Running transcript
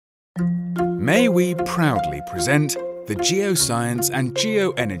May we proudly present the GeoScience and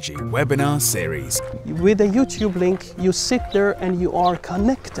GeoEnergy Webinar series. With a YouTube link, you sit there and you are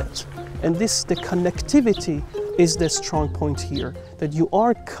connected. And the connectivity is the strong point here, that you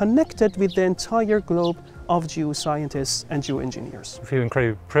are connected with the entire globe of geoscientists and geoengineers. I feel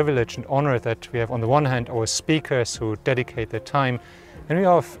incredibly privileged and honored that we have, on the one hand, our speakers who dedicate their time, and we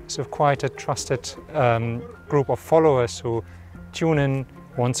have sort of quite a trusted group of followers who tune in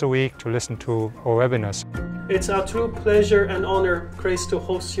once a week to listen to our webinars. It's a true pleasure and honor, Chris, to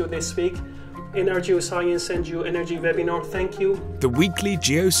host you this week in our GeoScience and GeoEnergy webinar. Thank you. The weekly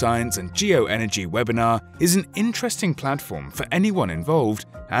GeoScience and GeoEnergy webinar is an interesting platform for anyone involved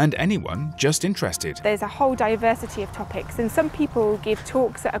and anyone just interested. There's a whole diversity of topics, and some people give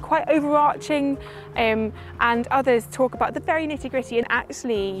talks that are quite overarching and others talk about the very nitty-gritty, and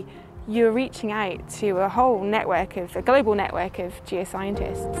actually you're reaching out to a global network of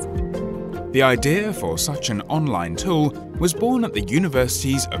geoscientists. The idea for such an online tool was born at the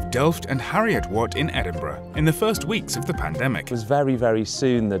universities of Delft and Heriot-Watt in Edinburgh in the first weeks of the pandemic. It was very, very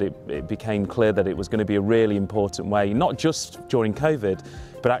soon that it became clear that it was going to be a really important way, not just during COVID,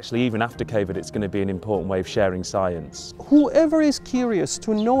 but actually even after COVID, it's going to be an important way of sharing science. Whoever is curious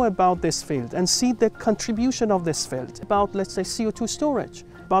to know about this field and see the contribution of this field, about, let's say, CO2 storage,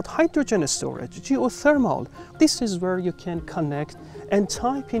 about hydrogen storage, geothermal, this is where you can connect and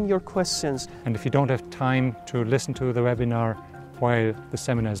type in your questions. And if you don't have time to listen to the webinar while the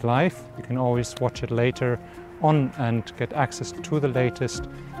seminar is live, you can always watch it later on and get access to the latest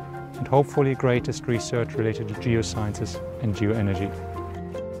and hopefully greatest research related to geosciences and geoenergy.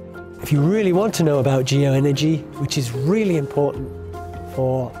 If you really want to know about geoenergy, which is really important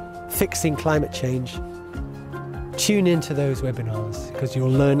for fixing climate change, tune into those webinars because you'll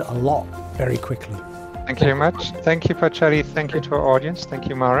learn a lot very quickly. Thank you very much. Thank you, Pacelli. Thank you to our audience. Thank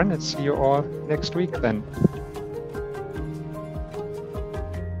you, Maren. And see you all next week then.